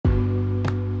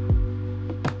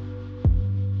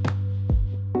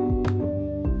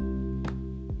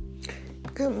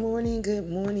Good morning, good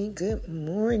morning, good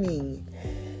morning.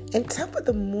 And top of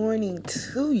the morning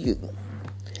to you.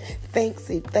 Thank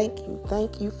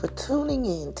you for tuning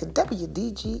in to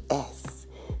WDGS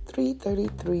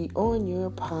 333 on your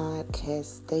podcast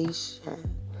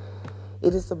station.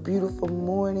 It is a beautiful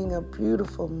morning,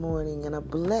 and a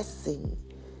blessing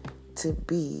to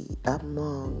be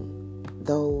among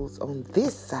those on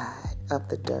this side of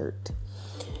the dirt.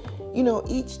 You know,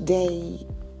 each day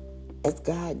as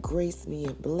God graced me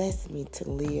and blessed me to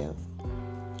live,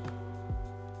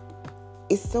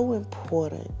 it's so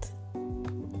important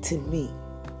to me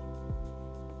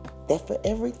that for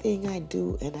everything I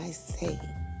do and I say,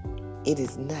 it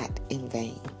is not in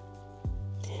vain.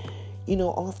 You know,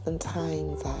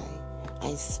 oftentimes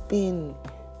I spend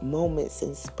moments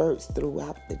and spurts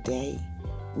throughout the day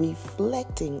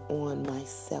reflecting on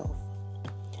myself.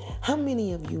 How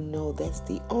many of you know that's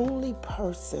the only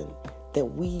person that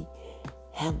we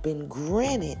have been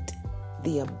granted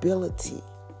the ability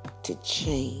to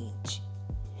change?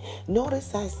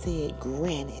 Notice I said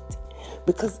granted,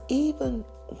 because even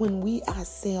when we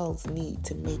ourselves need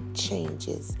to make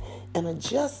changes and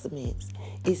adjustments,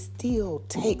 it still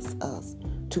takes us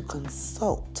to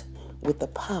consult with the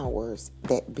powers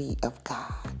that be of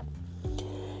God.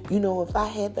 You know, if I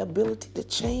had the ability to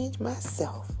change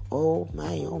myself, oh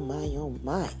my,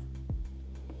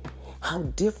 how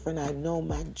different I know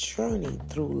my journey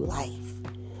through life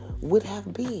would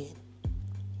have been.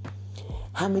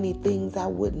 How many things I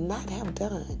would not have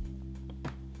done,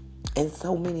 and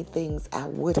so many things I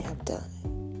would have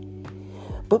done.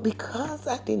 But because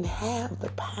I didn't have the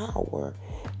power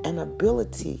and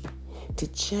ability to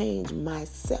change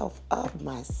myself of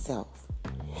myself,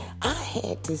 I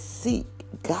had to seek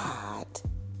God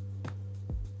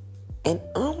and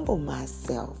humble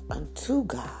myself unto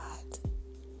God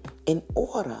in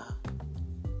order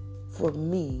for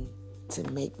me to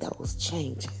make those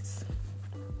changes.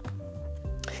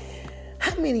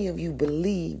 How many of you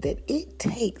believe that it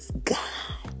takes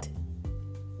God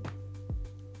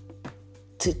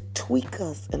to tweak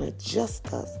us and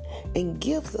adjust us and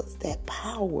gives us that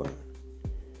power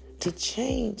to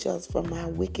change us from our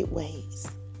wicked ways?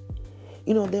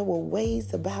 You know, there were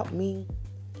ways about me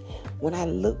when I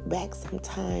look back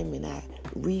sometime and I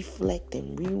reflect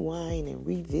and rewind and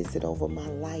revisit over my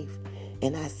life,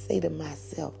 and I say to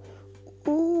myself,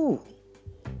 ooh,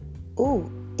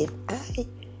 if I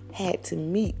had to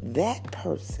meet that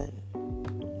person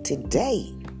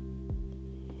today,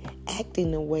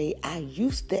 acting the way I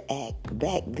used to act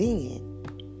back then,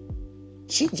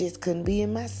 she just couldn't be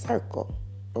in my circle.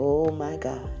 Oh my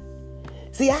God.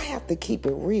 See, I have to keep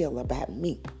it real about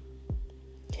me.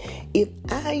 If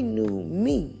I knew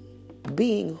me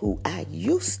being who I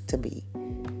used to be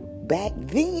back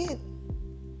then,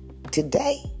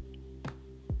 today,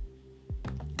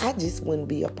 I just wouldn't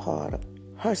be a part of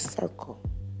her circle.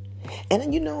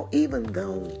 And you know, even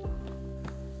though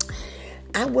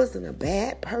I wasn't a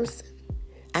bad person,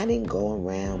 I didn't go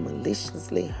around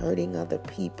maliciously hurting other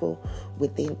people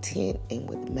with intent and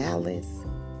with malice.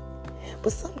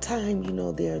 But sometimes, you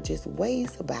know, there are just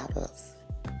ways about us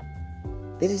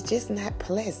that is just not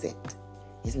pleasant.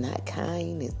 It's not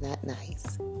kind. It's not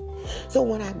nice. So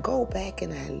when I go back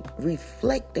and I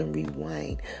reflect and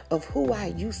rewind of who I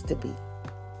used to be,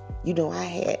 you know, I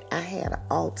had an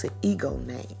alter ego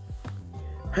name.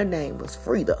 Her name was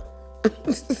Frida.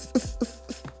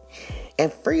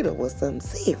 And Frida was something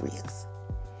serious.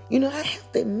 You know, I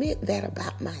have to admit that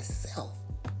about myself.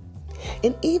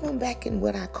 And even back in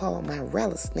what I call my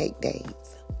rattlesnake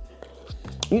days,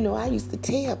 you know, I used to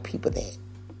tell people that.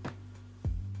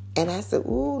 And I said,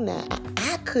 now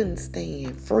I couldn't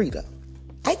stand Frida.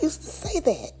 I used to say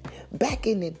that back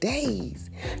in the days.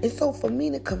 And so for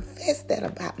me to confess that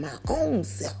about my own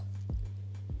self,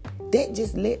 that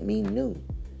just let me know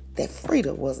that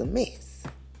Frida was a mess.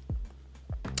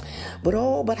 But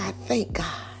I thank God.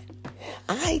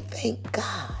 I thank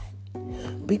God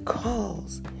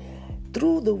because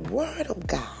through the word of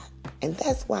God, and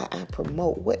that's why I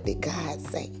promote What Did God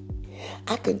Say?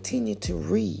 I continue to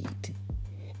read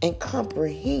and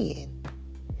comprehend.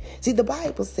 See, the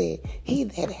Bible said, he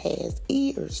that has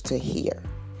ears to hear,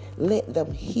 let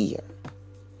them hear.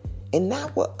 And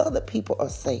not what other people are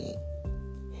saying.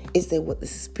 It's that what the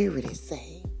Spirit is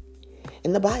saying.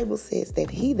 And the Bible says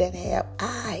that he that have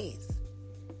eyes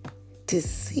to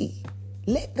see,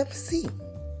 let them see.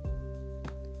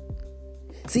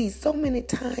 See, so many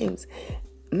times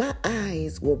my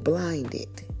eyes were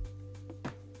blinded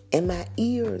and my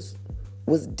ears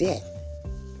was deaf.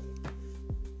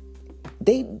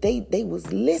 They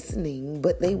was listening,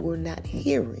 but they were not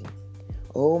hearing.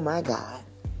 Oh my God.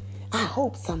 I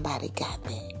hope somebody got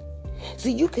that.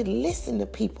 See, you can listen to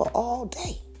people all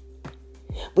day,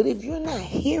 but if you're not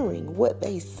hearing what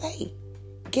they say,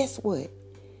 guess what?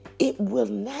 It will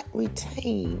not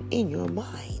retain in your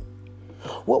mind.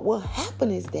 What will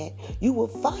happen is that you will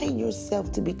find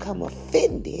yourself to become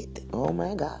offended, oh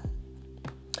my God,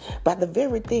 by the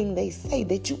very thing they say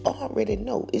that you already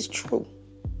know is true.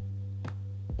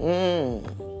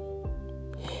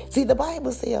 See, the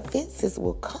Bible says offenses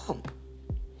will come.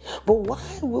 But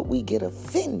why would we get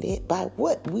offended by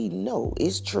what we know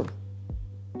is true?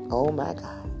 Oh my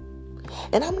God.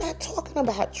 And I'm not talking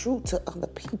about true to other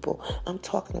people. I'm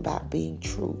talking about being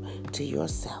true to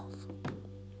yourself.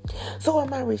 So in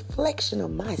my reflection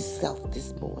of myself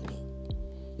this morning,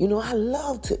 I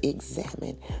love to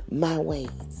examine my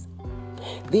ways.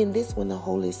 Then this when the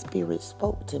Holy Spirit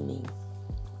spoke to me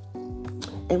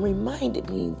and reminded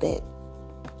me that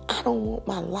I don't want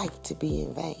my life to be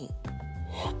in vain.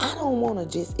 I don't want to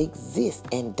just exist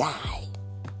and die.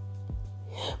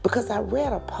 Because I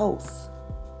read a post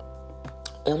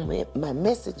in my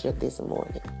messenger this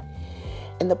morning.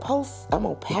 And the post, I'm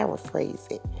going to paraphrase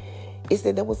it. It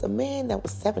said there was a man that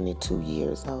was 72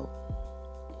 years old.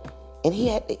 And he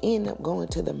had to end up going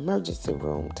to the emergency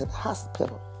room, to the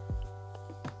hospital.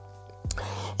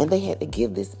 And they had to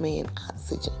give this man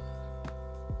oxygen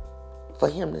for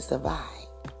him to survive.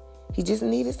 He just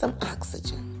needed some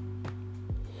oxygen.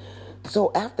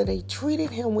 So after they treated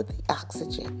him with the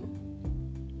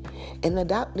oxygen and the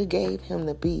doctor gave him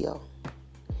the bill,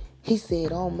 he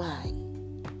said, oh my.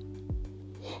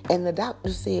 And the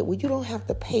doctor said, well, you don't have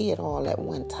to pay it all at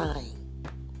one time.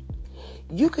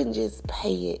 You can just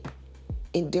pay it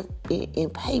in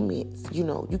payments.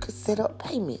 You could set up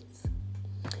payments.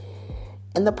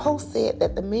 And the post said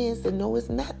that the man said, no, it's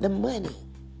not the money.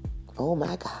 Oh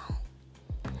my God.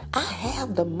 I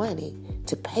have the money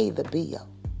to pay the bill.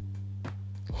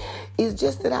 It's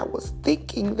just that I was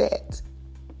thinking that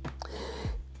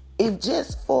if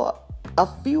just for a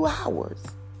few hours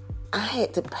I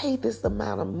had to pay this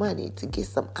amount of money to get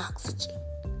some oxygen,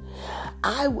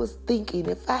 I was thinking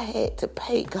if I had to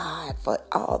pay God for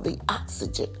all the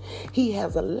oxygen He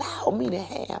has allowed me to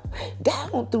have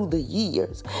down through the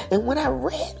years. And when I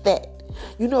read that,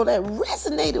 that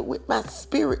resonated with my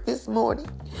spirit this morning.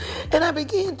 And I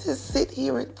began to sit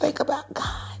here and think about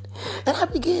God. And I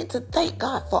began to thank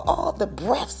God for all the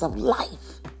breaths of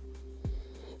life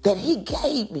that He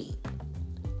gave me.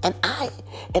 And I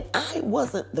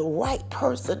wasn't the right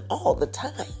person all the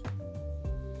time.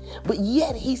 But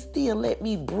yet He still let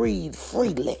me breathe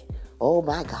freely. Oh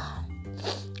my God.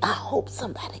 I hope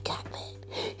somebody got that.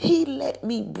 He let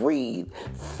me breathe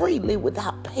freely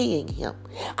without paying Him.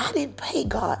 I didn't pay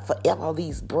God for all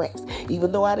these breaths.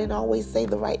 Even though I didn't always say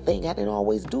the right thing. I didn't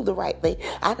always do the right thing.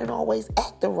 I didn't always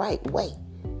act the right way.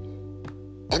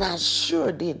 And I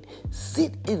sure didn't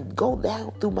sit and go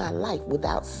down through my life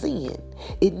without sin,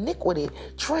 iniquity,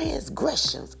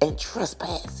 transgressions, and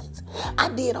trespasses. I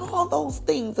did all those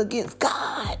things against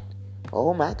God.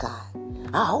 Oh my God.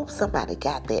 I hope somebody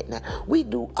got that now. We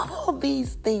do all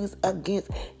these things against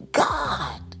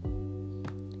God.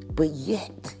 But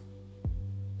yet,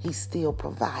 He still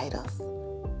provides us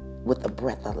with the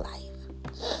breath of life.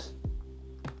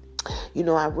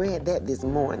 I read that this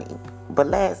morning. But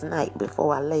last night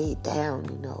before I laid down,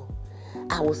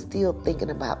 I was still thinking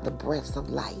about the breaths of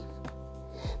life.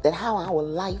 That how our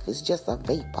life is just a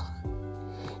vapor.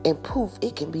 And poof,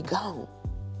 it can be gone.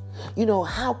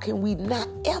 How can we not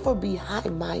ever be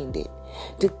high-minded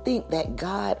to think that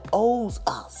God owes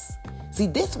us? See,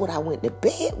 this is what I went to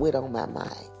bed with on my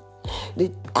mind.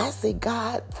 I said,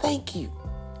 God, thank you.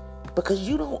 Because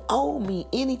you don't owe me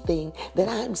anything that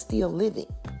I'm still living.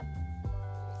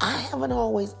 I haven't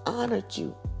always honored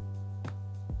you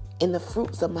in the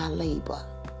fruits of my labor.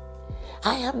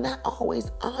 I have not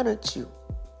always honored you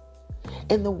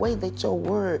in the way that your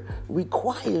word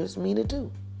requires me to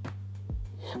do.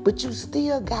 But you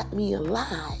still got me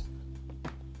alive.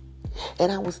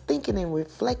 And I was thinking and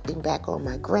reflecting back on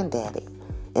my granddaddy.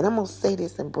 And I'm going to say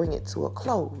this and bring it to a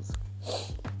close.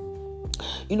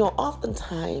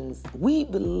 Oftentimes we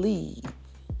believe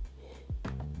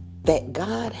that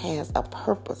God has a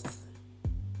purpose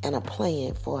and a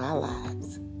plan for our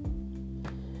lives.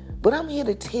 But I'm here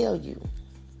to tell you,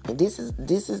 and this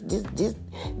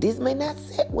may not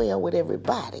sit well with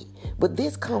everybody, but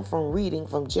this comes from reading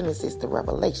from Genesis to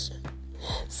Revelation.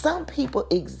 Some people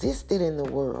existed in the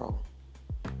world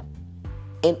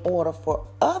in order for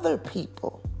other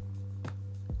people,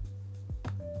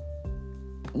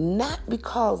 not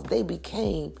because they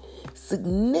became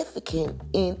significant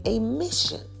in a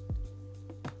mission.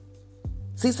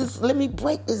 See, let me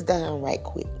break this down right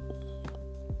quick.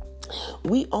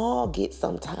 We all get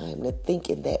some time to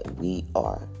thinking that we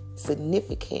are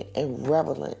significant and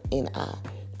relevant in our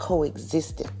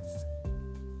coexistence.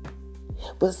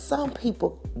 But some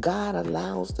people God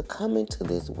allows to come into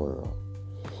this world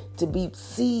to be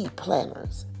seed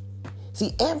planters.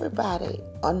 See, everybody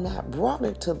are not brought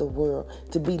into the world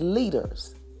to be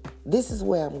leaders. This is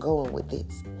where I'm going with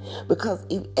this. Because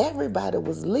if everybody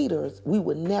was leaders, we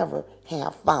would never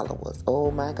have followers.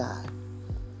 Oh my God.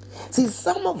 See,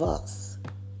 some of us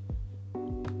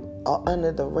are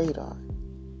under the radar.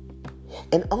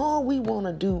 And all we want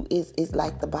to do is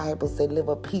like the Bible said, live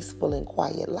a peaceful and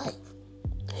quiet life.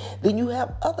 Then you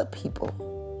have other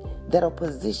people that are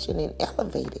positioned and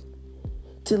elevated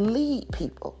to lead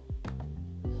people.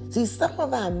 See, some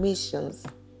of our missions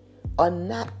are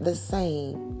not the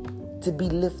same to be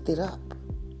lifted up.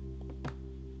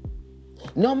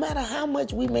 No matter how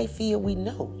much we may feel we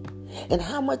know and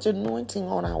how much anointing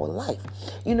on our life.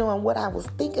 You know, and what I was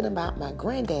thinking about my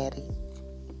granddaddy,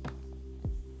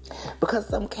 because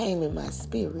some came in my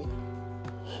spirit.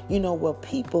 You know, well,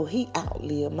 people, he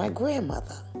outlived my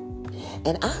grandmother.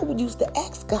 And I used to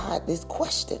ask God this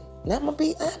question. Now, I'm going to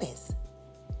be honest.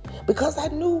 Because I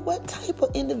knew what type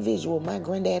of individual my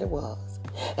granddaddy was.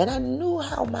 And I knew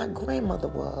how my grandmother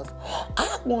was.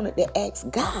 I wanted to ask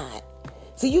God.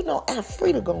 See, you know, I'm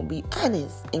free to go be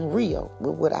honest and real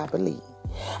with what I believe.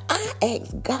 I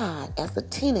asked God as a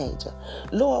teenager,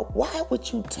 Lord, why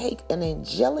would you take an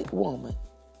angelic woman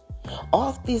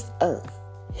off this earth?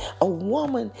 A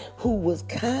woman who was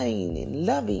kind and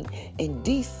loving and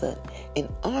decent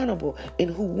and honorable and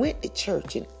who went to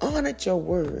church and honored your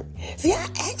word. See, I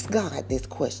asked God this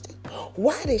question.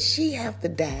 Why did she have to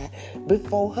die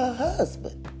before her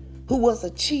husband, who was a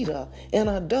cheater and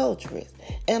an adulteress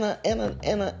and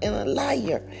a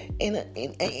liar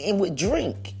and would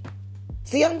drink?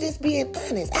 See, I'm just being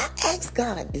honest. I asked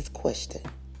God this question.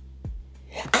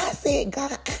 I said,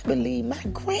 God, I believe my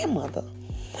grandmother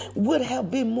would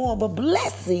have been more of a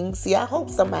blessing. See, I hope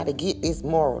somebody get this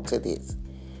moral to this.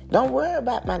 Don't worry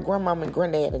about my grandmama and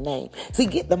granddad's name. See,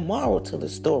 get the moral to the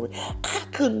story. I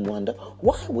couldn't wonder,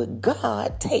 why would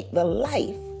God take the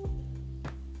life?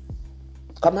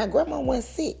 Because my grandma was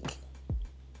sick.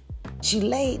 She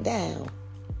laid down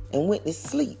and went to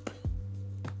sleep.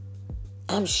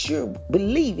 I'm sure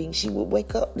believing she would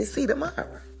wake up to see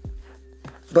tomorrow.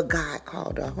 But God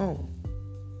called her home.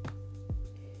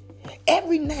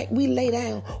 Every night we lay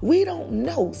down, we don't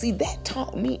know. See, that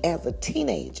taught me as a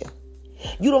teenager.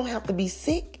 You don't have to be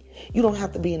sick. You don't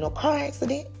have to be in a car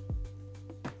accident.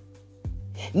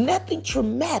 Nothing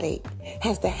traumatic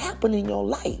has to happen in your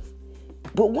life.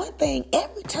 But one thing,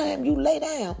 every time you lay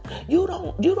down, you're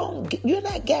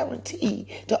not guaranteed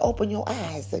to open your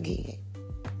eyes again.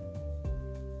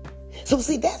 So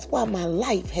see, that's why my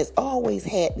life has always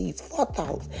had these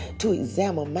forethoughts to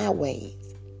examine my ways.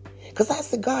 Because I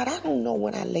said, God, I don't know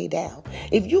when I lay down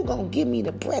if you're going to give me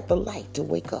the breath of life to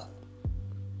wake up.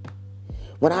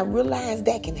 When I realized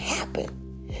that can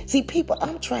happen. See, people,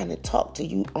 I'm trying to talk to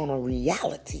you on a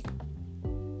reality.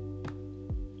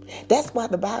 That's why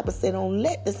the Bible said, don't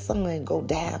let the sun go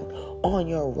down on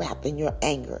your wrath and your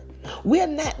anger. We're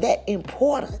not that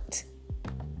important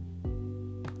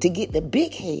to get the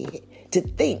big head to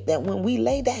think that when we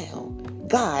lay down,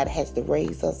 God has to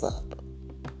raise us up.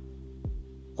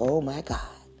 Oh my God.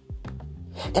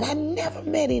 And I never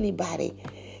met anybody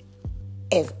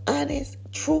as honest,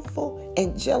 truthful,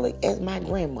 angelic as my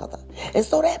grandmother. And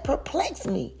so that perplexed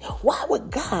me. Why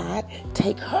would God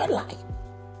take her life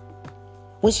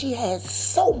when she has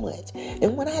so much?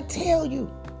 And when I tell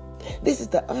you, this is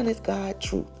the honest God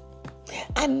truth.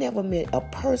 I never met a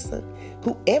person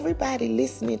who everybody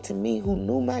listening to me who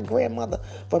knew my grandmother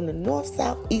from the north,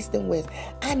 south, east, and west.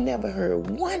 I never heard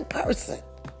one person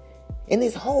in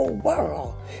this whole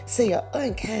world say an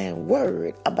unkind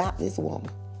word about this woman.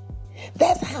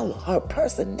 That's how her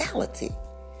personality.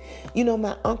 You know,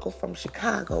 my uncle from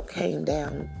Chicago came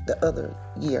down the other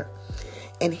year,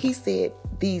 and he said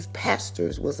these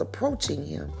pastors was approaching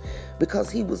him because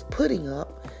he was putting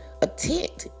up a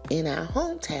tent in our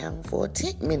hometown for a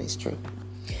tent ministry.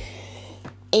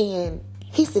 And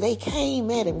he said they came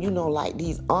at him, you know, like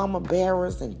these armor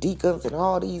bearers and deacons and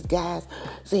all these guys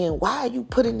saying, why are you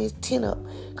putting this tent up?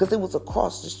 Because it was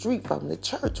across the street from the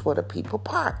church where the people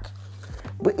park.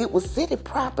 But it was city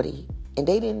property, and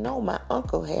they didn't know my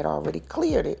uncle had already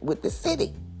cleared it with the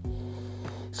city.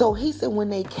 So he said when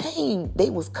they came, they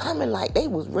was coming like they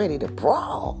was ready to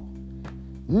brawl.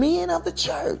 Men of the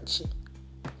church.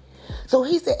 So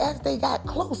he said as they got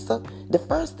closer, the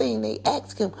first thing they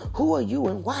asked him, who are you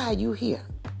and why are you here?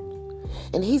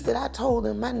 And he said, I told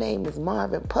them my name is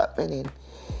Marvin Putman,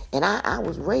 And I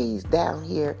was raised down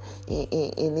here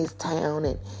in this town,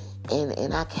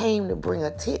 and I came to bring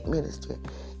a tent ministry.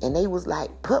 And they was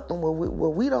like, Putman,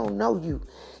 well, we don't know you.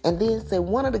 And then said,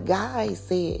 one of the guys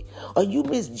said, are you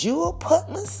Miss Jewel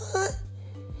Putman's son?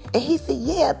 And he said,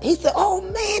 yeah. He said, oh,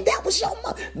 man, that was your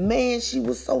mother. Man, she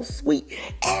was so sweet.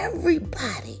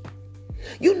 Everybody.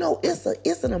 You know,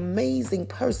 it's an amazing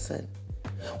person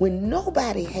when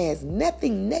nobody has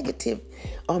nothing negative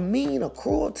or mean or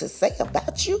cruel to say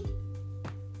about you.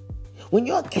 When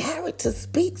your character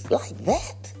speaks like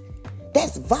that,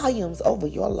 that's volumes over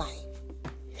your life.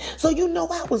 So, you know,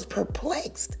 I was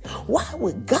perplexed. Why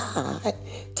would God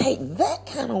take that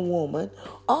kind of woman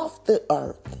off the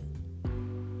earth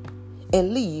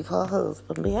and leave her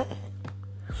husband behind?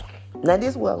 Now,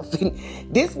 this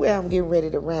where I'm getting ready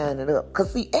to round it up.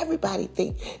 Because, see, everybody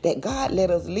think that God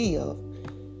let us live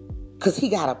because he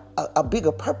got a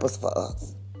bigger purpose for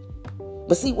us.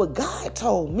 But see, what God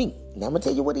told me, now I'm going to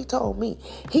tell you what he told me.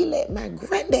 He let my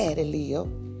granddaddy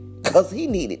live because he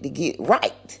needed to get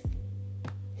right.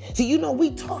 See, you know,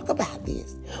 we talk about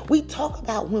this. We talk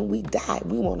about when we die,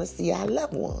 we want to see our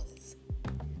loved ones.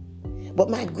 But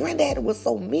my granddaddy was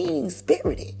so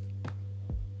mean-spirited.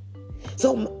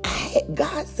 So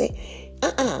God said,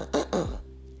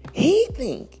 He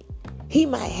think he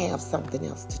might have something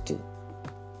else to do.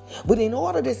 But in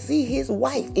order to see his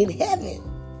wife in heaven,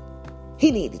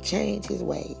 he need to change his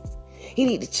ways. He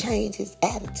need to change his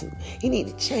attitude. He need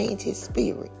to change his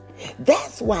spirit.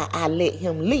 That's why I let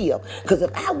him live. Because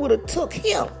if I would have took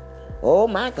him, oh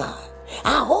my God,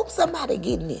 I hope somebody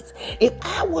getting this. If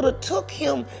I would have took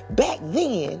him back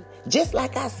then, just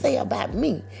like I say about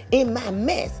me, in my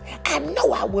mess, I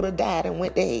know I would have died and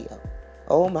went to hell.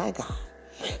 Oh my God.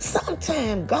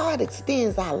 Sometimes God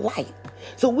extends our life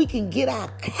so we can get our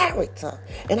character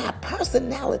and our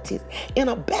personalities in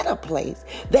a better place,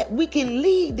 that we can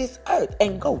leave this earth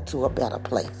and go to a better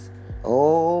place.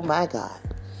 Oh my God.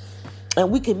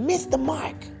 And we can miss the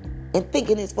mark and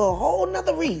thinking it's for a whole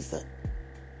nother reason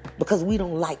because we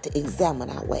don't like to examine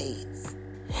our ways.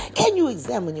 Can you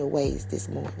examine your ways this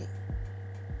morning?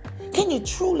 Can you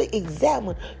truly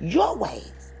examine your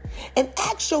ways and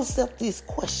ask yourself this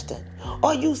question?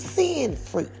 Are you sin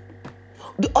free?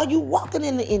 Are you walking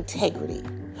in the integrity?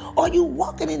 Are you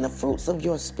walking in the fruits of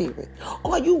your spirit?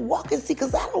 Are you walking, see,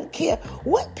 because I don't care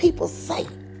what people say,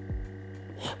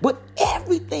 but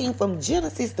everything from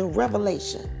Genesis to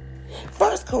Revelation,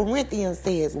 1 Corinthians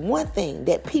says one thing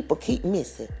that people keep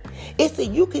missing. It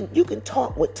said you can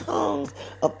talk with tongues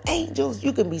of angels.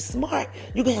 You can be smart.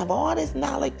 You can have all this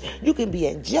knowledge. You can be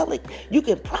angelic. You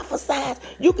can prophesy.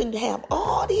 You can have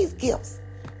all these gifts.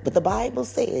 But the Bible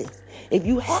says if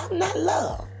you have not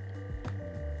love,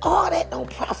 all that don't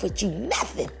profit you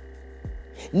nothing.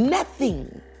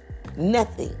 Nothing.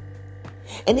 Nothing.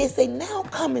 And it say now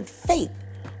cometh faith,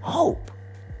 hope,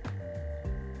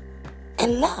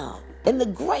 and love. And the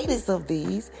greatest of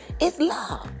these is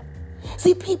love.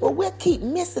 See, people, we'll keep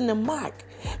missing the mark.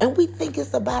 And we think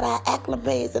it's about our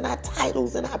acclimates and our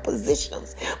titles and our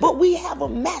positions. But we have a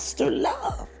master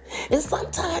love. And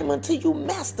sometime until you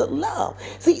master love.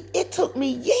 See, it took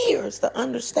me years to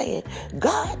understand.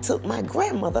 God took my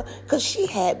grandmother because she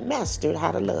had mastered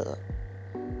how to love.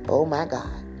 Oh, my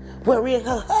God. Wherein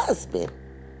her husband.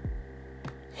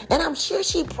 And I'm sure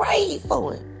she prayed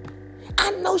for him.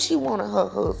 I know she wanted her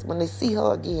husband to see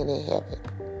her again in heaven.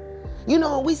 You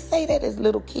know, we say that as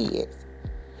little kids.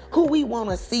 Who we want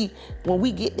to see when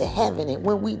we get to heaven and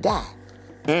when we die.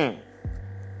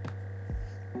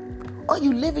 Are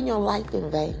you living your life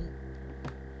in vain?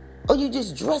 Are you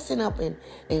just dressing up and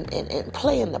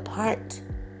playing the part?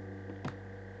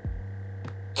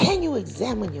 Can you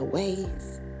examine your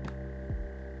ways?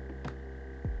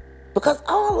 Because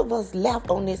all of us left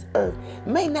on this earth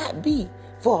may not be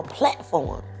for a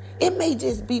platform. It may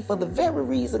just be for the very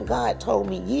reason God told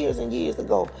me years and years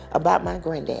ago about my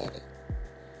granddaddy.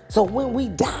 So when we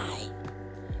die,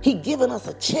 he giving us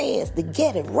a chance to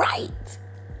get it right.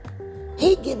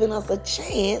 He giving us a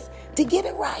chance to get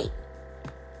it right.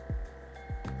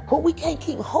 But we can't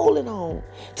keep holding on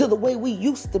to the way we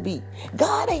used to be.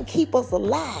 God ain't keep us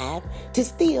alive to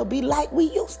still be like we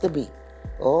used to be.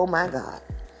 Oh my God.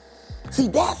 See,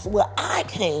 that's where I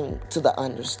came to the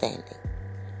understanding.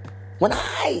 When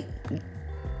I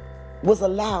was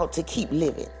allowed to keep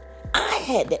living, I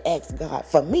had to ask God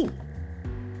for me.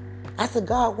 I said,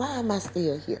 God, why am I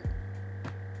still here?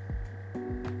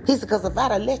 He said, because if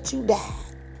I'd have let you die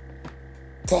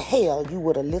to hell, you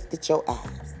would have lifted your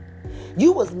eyes.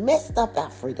 You was messed up,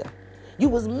 Alfreda. You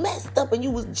was messed up and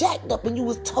you was jacked up and you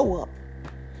was tore up.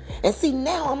 And see,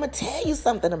 now I'm going to tell you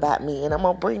something about me, and I'm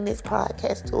going to bring this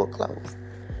podcast to a close.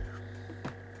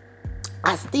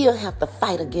 I still have to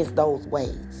fight against those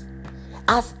ways.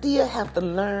 I still have to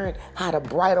learn how to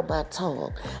bridle my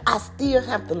tongue. I still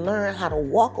have to learn how to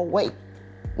walk away.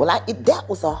 Well, that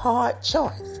was a hard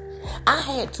choice. I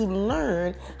had to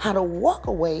learn how to walk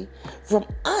away from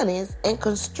honest and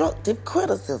constructive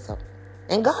criticism.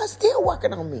 And God's still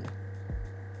working on me.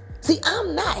 See,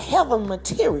 I'm not heaven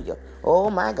material. Oh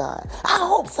my God. I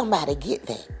hope somebody get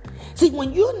that. See,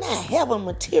 when you're not heaven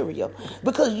material,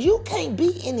 because you can't be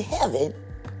in heaven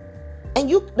and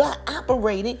you're not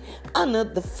operating under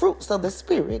the fruits of the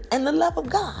Spirit and the love of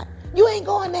God, you ain't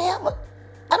going to heaven.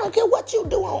 I don't care what you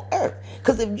do on earth.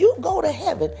 Because if you go to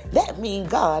heaven, that means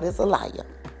God is a liar.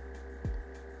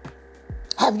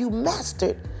 Have you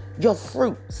mastered your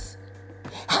fruits?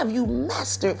 Have you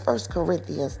mastered 1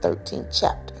 Corinthians 13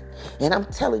 chapter? And I'm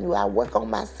telling you, I work on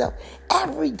myself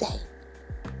every day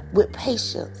with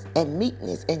patience and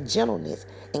meekness and gentleness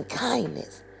and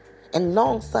kindness and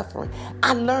long suffering.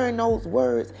 I learn those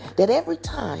words that every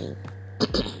time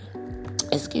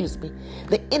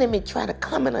the enemy try to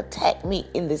come and attack me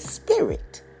in the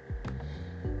spirit,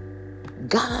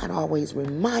 God always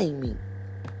remind me,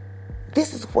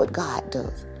 this is what God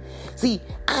does. See,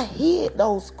 I hid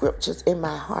those scriptures in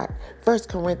my heart. 1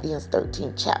 Corinthians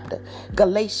 13 chapter,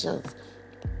 Galatians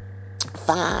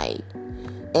 5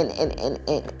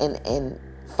 and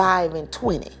 5 and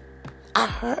 20.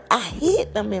 I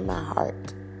hid them in my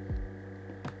heart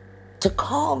to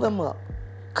call them up,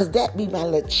 because that be my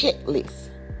little checklist.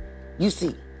 You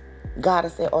see, God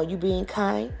will say, are you being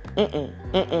kind? I'm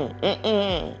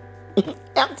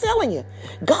telling you,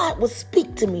 God will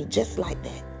speak to me just like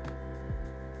that.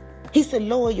 He said,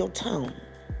 lower your tone.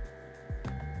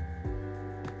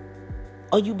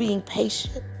 Are you being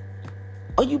patient?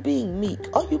 Are you being meek?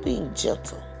 Are you being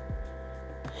gentle?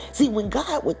 See, when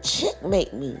God would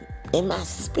checkmate me in my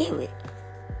spirit,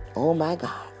 oh my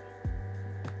God,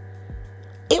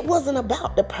 it wasn't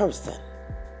about the person.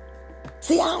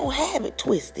 See, I don't have it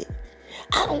twisted.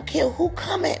 I don't care who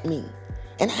come at me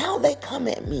and how they come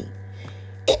at me.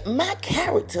 My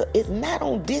character is not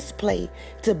on display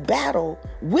to battle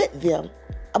with them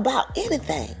about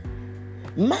anything.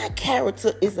 My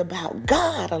character is about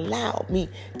God allowed me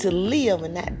to live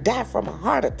and not die from a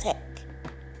heart attack.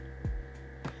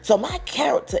 So my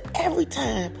character, every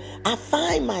time I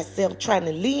find myself trying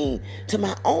to lean to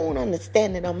my own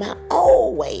understanding of my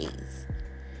own ways,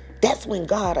 that's when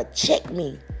God will check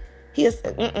me. He'll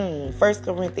say, 1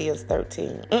 Corinthians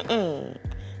 13,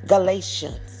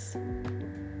 Galatians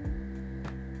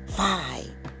 5.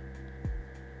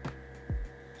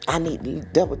 I need to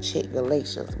double check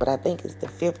Galatians, but I think it's the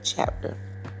 5th chapter.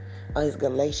 Or it's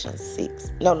Galatians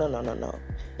 6. No.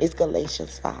 It's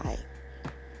Galatians 5.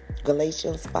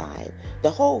 Galatians 5.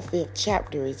 The whole 5th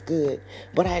chapter is good,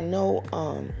 but I know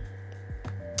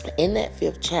in that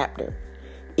 5th chapter,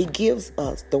 it gives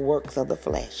us the works of the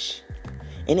flesh.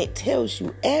 And it tells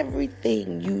you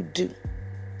everything you do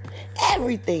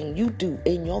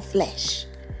in your flesh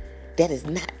that is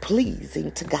not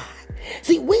pleasing to God.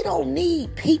 See, we don't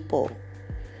need people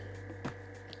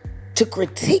to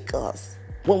critique us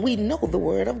when we know the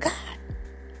word of God.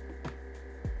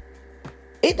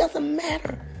 It doesn't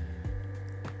matter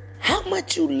how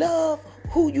much you love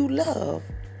who you love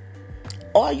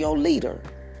or your leader.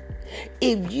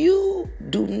 If you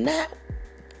do not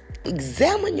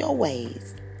examine your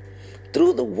ways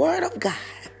through the word of God,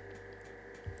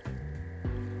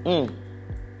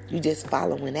 you just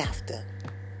following after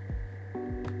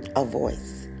a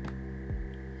voice.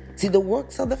 See, the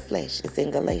works of the flesh is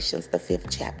in Galatians, the 5th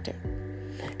chapter.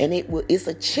 And it's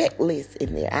a checklist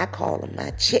in there. I call them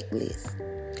my checklist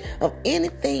of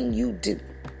anything you do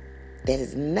that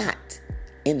is not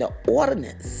in the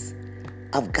ordinance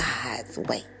of God's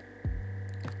way.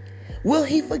 Will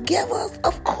he forgive us?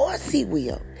 Of course he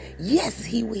will. Yes,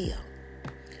 he will.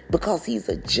 Because he's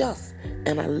a just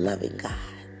and a loving God.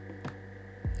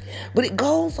 But it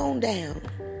goes on down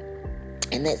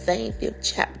in that same 5th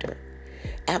chapter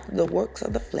after the works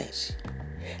of the flesh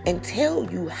and tell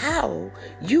you how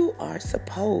you are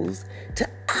supposed to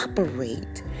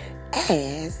operate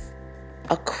as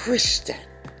a Christian.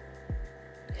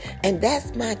 And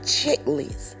that's my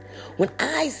checklist. When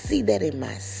I see that in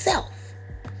myself,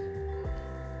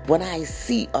 when I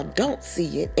see or don't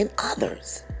see it in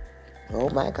others, oh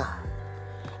my God,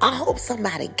 I hope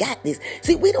somebody got this.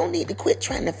 See, we don't need to quit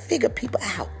trying to figure people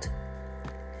out.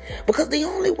 Because the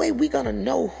only way we're going to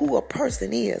know who a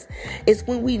person is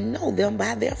when we know them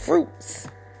by their fruits,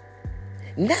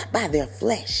 not by their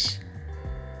flesh.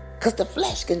 Because the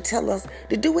flesh can tell us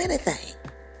to do anything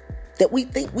that we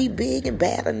think we big and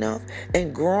bad enough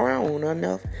and grown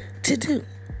enough to do.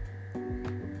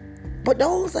 But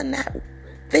those are not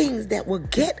things that will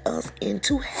get us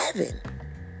into heaven.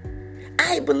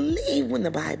 I believe when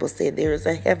the Bible said there is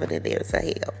a heaven and there is a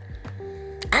hell.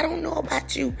 I don't know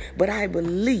about you, but I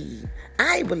believe.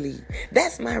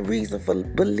 That's my reason for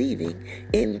believing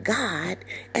in God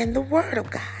and the Word of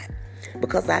God.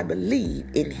 Because I believe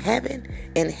in heaven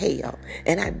and hell.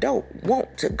 And I do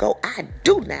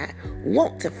not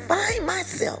want to find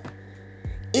myself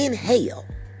in hell.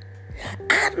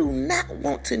 I do not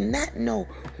want to not know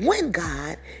when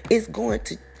God is going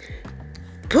to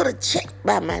put a check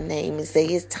by my name and say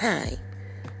it's time.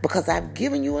 Because I've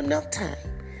given you enough time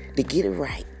to get it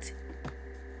right.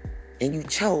 And you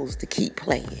chose to keep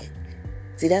playing.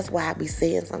 See, that's why I be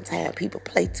saying sometimes people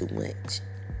play too much.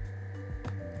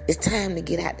 It's time to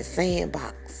get out the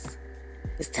sandbox.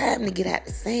 It's time to get out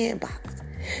the sandbox.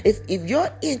 If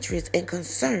your interest and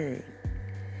concern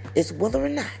is whether or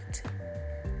not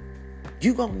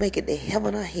you're going to make it to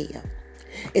heaven or hell,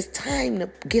 it's time to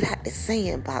get out the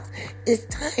sandbox. It's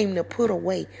time to put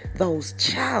away those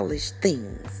childish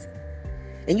things.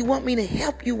 And you want me to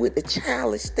help you with the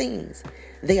childish things.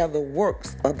 They are the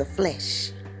works of the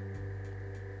flesh.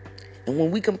 And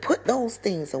when we can put those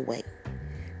things away,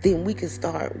 then we can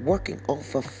start working on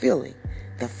fulfilling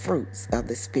the fruits of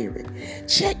the Spirit.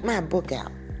 Check my book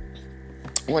out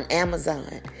on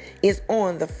Amazon. It's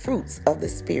on the fruits of the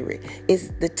Spirit.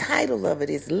 The title of it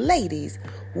is, Ladies,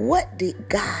 What Did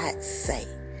God Say?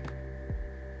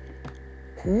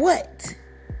 What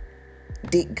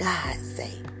did God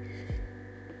say?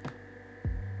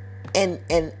 And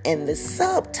the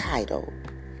subtitle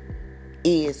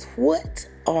is, What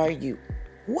are you?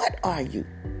 What are you?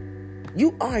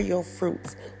 You are your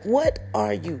fruits. What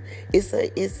are you?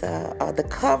 The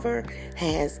cover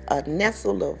has a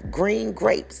nestle of green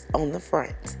grapes on the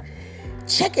front.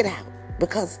 Check it out,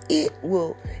 because it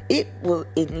will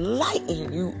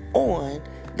enlighten you on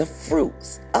the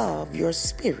fruits of your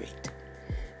spirit.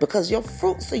 Because your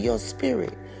fruits of your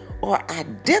spirit are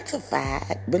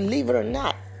identified, believe it or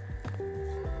not,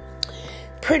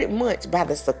 pretty much by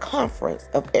the circumference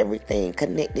of everything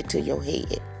connected to your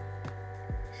head.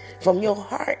 From your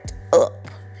heart up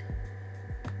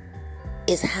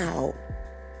is how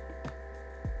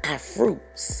our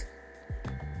fruits,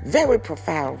 very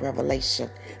profound revelation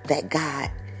that God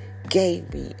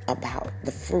gave me about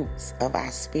the fruits of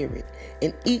our spirit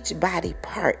in each body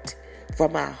part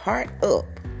from our heart up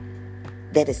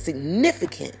that is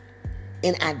significant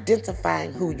in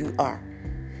identifying who you are.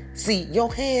 See,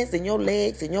 your hands and your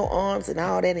legs and your arms and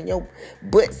all that and your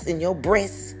butts and your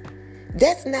breasts,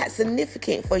 that's not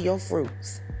significant for your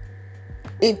fruits.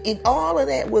 If all of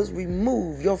that was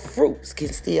removed, your fruits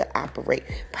can still operate.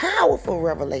 Powerful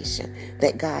revelation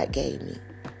that God gave me.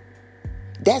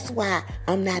 That's why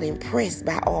I'm not impressed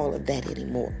by all of that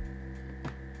anymore.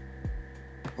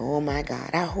 Oh my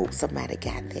God, I hope somebody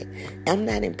got that. I'm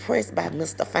not impressed by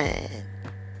Mr. Fine.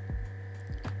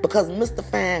 Because Mr.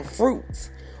 Fine fruits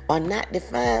are not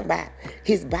defined by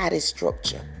his body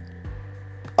structure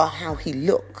or how he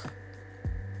look.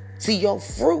 See, your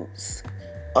fruits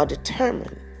are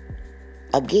determined,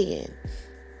 again,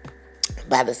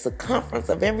 by the circumference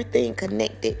of everything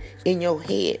connected in your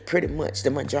head, pretty much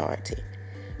the majority.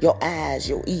 Your eyes,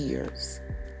 your ears,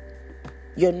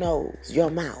 your nose, your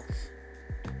mouth.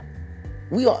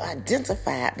 We are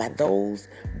identified by those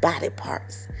body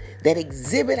parts that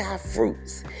exhibit our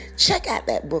fruits. Check out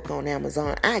that book on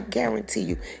Amazon. I guarantee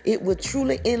you it will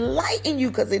truly enlighten you,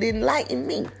 because it enlightened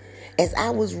me. As I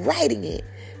was writing it,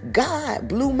 God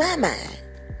blew my mind.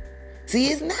 See,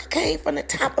 it's not came from the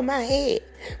top of my head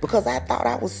because I thought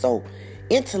I was so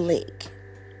intellect.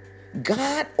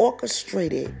 God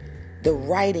orchestrated the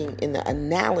writing and the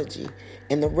analogy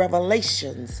and the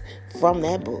revelations from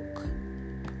that book.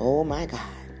 Oh my God.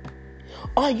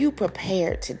 Are you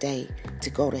prepared today to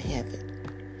go to heaven?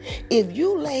 If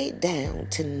you laid down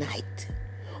tonight,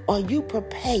 are you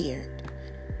prepared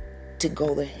to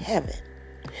go to heaven?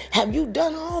 Have you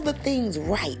done all the things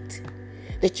right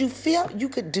that you felt you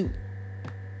could do?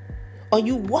 Are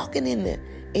you walking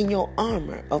in your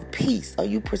armor of peace? Are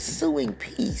you pursuing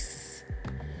peace?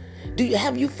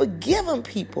 Have you forgiven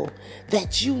people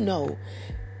that you know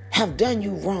have done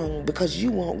you wrong, because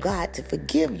you want God to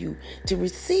forgive you, to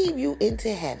receive you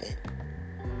into heaven?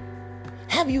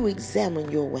 Have you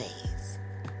examined your ways?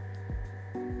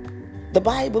 The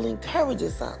Bible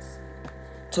encourages us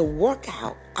to work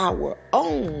out our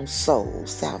own soul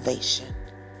salvation,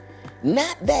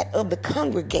 not that of the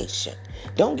congregation.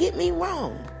 Don't get me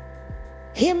wrong.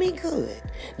 Hear me good.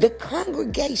 The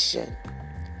congregation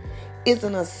is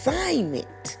an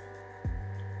assignment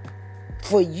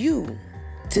for you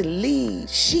to lead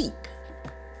sheep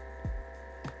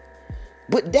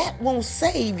But that won't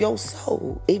save your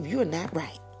soul if you're not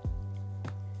right.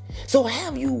 So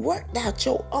have you worked out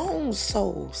your own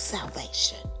soul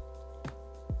salvation?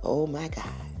 Oh my God.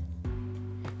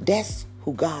 That's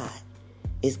who God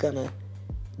is going to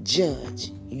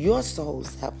judge, your soul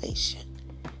salvation.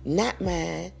 Not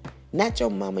mine, not your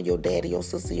mama, your daddy, your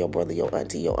sister, your brother, your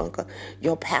auntie, your uncle,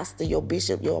 your pastor, your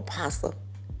bishop, your apostle,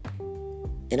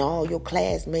 and all your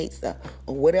classmates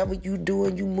or whatever you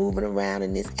doing, you moving around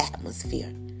in this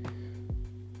atmosphere.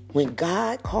 When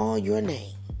God called your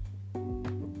name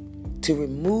to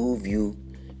remove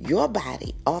your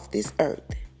body off this earth,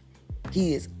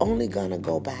 he is only going to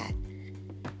go by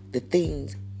the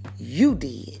things you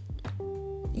did,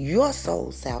 your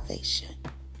soul salvation.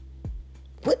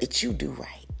 What did you do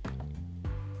right?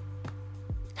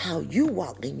 How you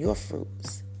walked in your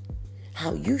fruits.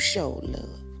 How you showed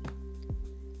love.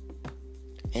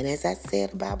 And as I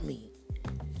said about me,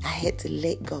 I had to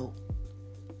let go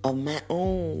of my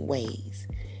own ways.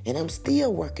 And I'm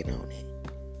still working on it.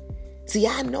 See,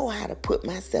 I know how to put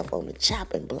myself on the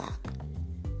chopping block.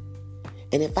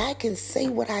 And if I can say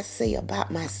what I say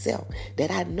about myself,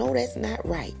 that I know that's not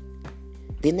right,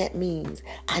 then that means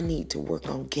I need to work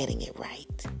on getting it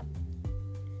right.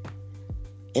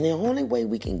 And the only way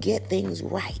we can get things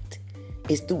right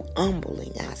is through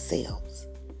humbling ourselves.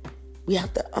 We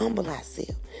have to humble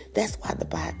ourselves. That's why the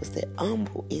Bible said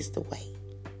humble is the way.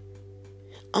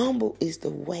 Humble is the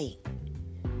way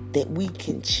that we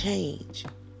can change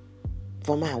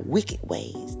from our wicked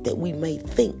ways that we may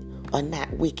think are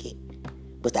not wicked.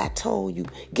 But I told you,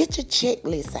 get your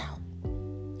checklist out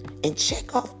and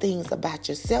check off things about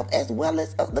yourself as well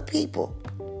as other people.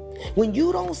 When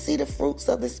you don't see the fruits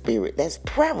of the Spirit that's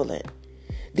prevalent,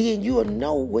 then you'll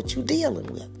know what you're dealing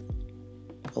with.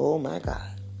 Oh my God.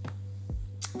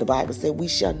 The Bible said we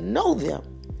shall know them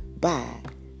by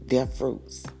their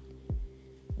fruits.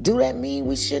 Do that mean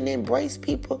we shouldn't embrace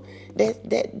people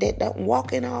that don't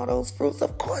walk in all those fruits?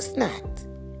 Of course not.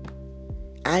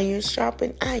 Iron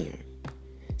sharpen iron.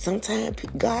 Sometimes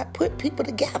God put people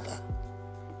together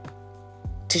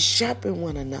to sharpen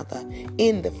one another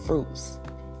in the fruits.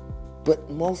 But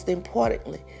most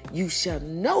importantly, you shall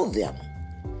know them.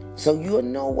 So you'll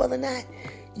know whether or not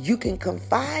you can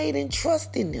confide and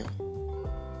trust in them.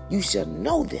 You shall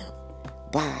know them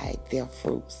by their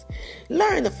fruits.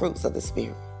 Learn the fruits of the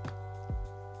Spirit.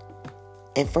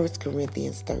 And 1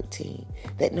 Corinthians 13,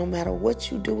 that no matter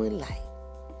what you do in life,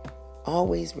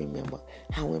 always remember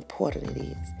how important it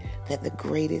is that the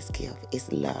greatest gift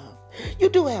is love. You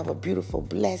do have a beautiful,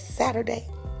 blessed Saturday.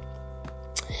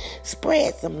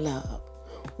 Spread some love.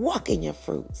 Walk in your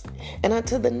fruits. And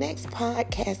until the next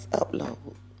podcast upload,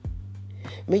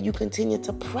 may you continue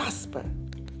to prosper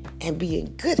and be in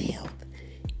good health,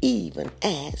 even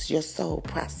as your soul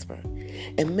prosper.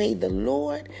 And may the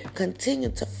Lord continue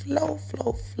to flow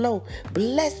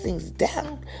blessings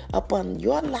down upon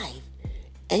your life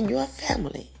and your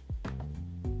family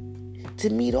to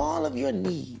meet all of your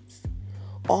needs,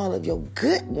 all of your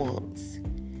good wants,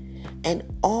 and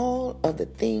all of the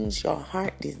things your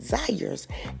heart desires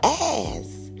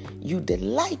as you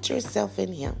delight yourself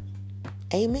in Him.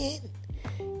 Amen.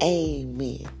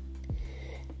 Amen.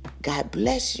 God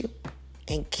bless you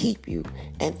and keep you,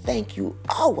 and thank you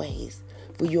always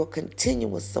for your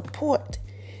continuous support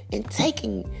and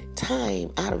taking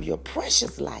time out of your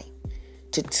precious life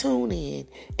to tune in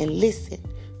and listen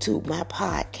to my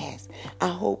podcast. I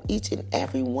hope each and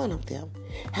every one of them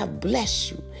have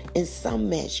blessed you in some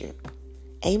measure.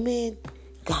 Amen.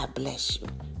 God bless you.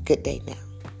 Good day now.